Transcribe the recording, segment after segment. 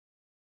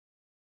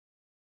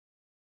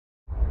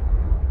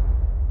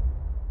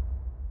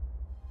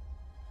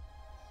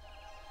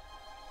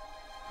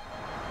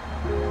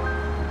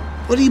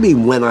What do you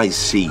mean, when I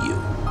see you?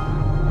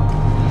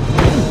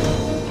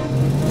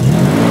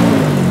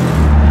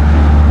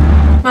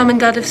 Mum and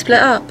Dad have split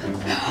up.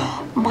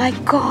 My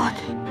God.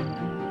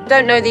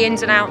 Don't know the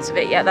ins and outs of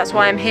it yet. That's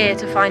why I'm here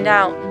to find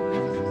out.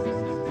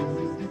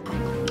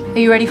 Are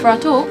you ready for our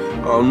talk?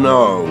 Oh,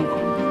 no.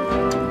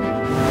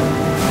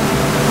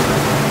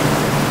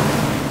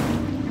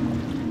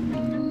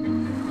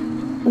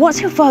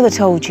 What's your father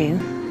told you?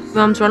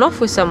 Mum's run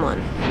off with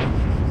someone.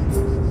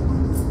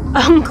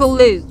 Uncle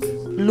Luke.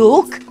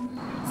 Look.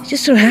 It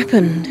just so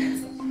happened.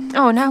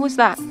 Oh, and how was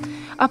that?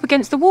 Up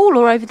against the wall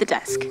or over the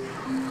desk?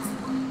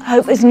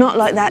 Hope it's not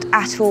like that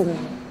at all.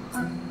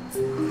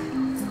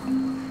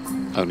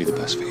 Only the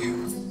best for you.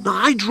 Now,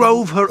 I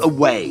drove her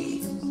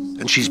away,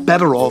 and she's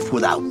better off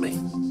without me.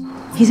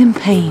 He's in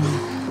pain.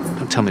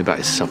 Don't tell me about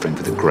his suffering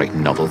for the great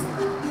novel.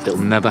 It'll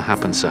never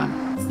happen,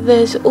 Sam.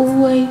 There's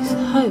always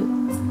hope.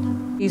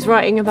 He's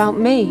writing about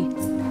me.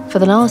 For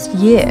the last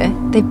year,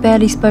 they've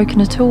barely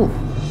spoken at all.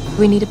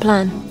 We need a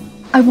plan.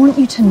 I want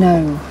you to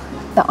know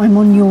that I'm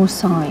on your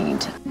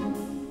side.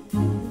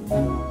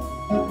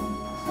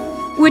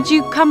 Would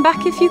you come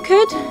back if you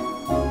could?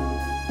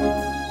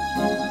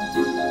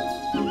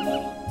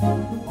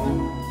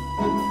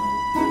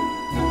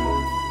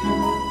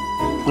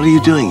 What are you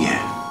doing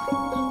here?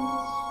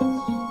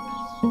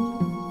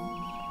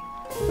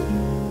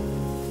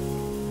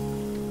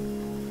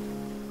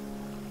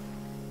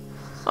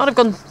 I'd have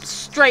gone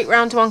straight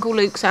round to Uncle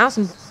Luke's house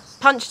and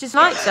punched his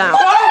lights out.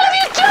 What are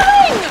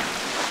you doing?